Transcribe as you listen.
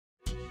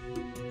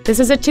This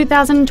is a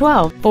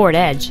 2012 Ford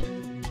Edge.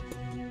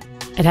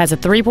 It has a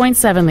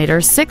 3.7-liter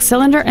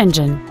 6-cylinder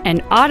engine,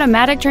 an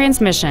automatic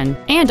transmission,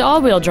 and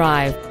all-wheel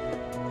drive.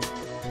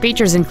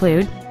 Features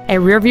include a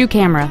rear-view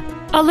camera,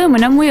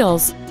 aluminum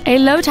wheels, a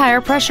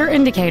low-tire pressure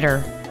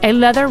indicator, a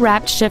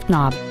leather-wrapped shift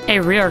knob, a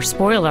rear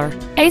spoiler,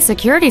 a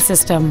security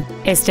system,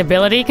 a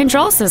stability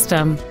control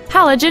system,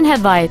 halogen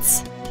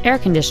headlights, air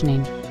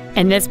conditioning,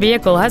 and this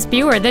vehicle has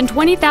fewer than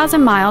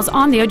 20,000 miles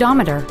on the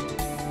odometer.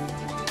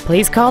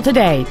 Please call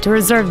today to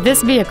reserve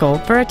this vehicle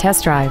for a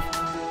test drive.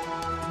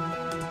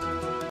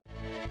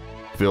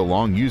 Phil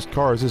Long Used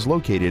Cars is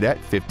located at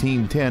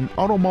 1510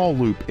 Auto Mall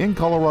Loop in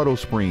Colorado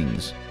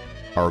Springs.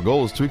 Our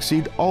goal is to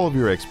exceed all of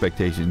your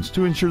expectations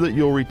to ensure that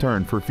you'll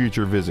return for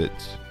future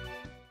visits.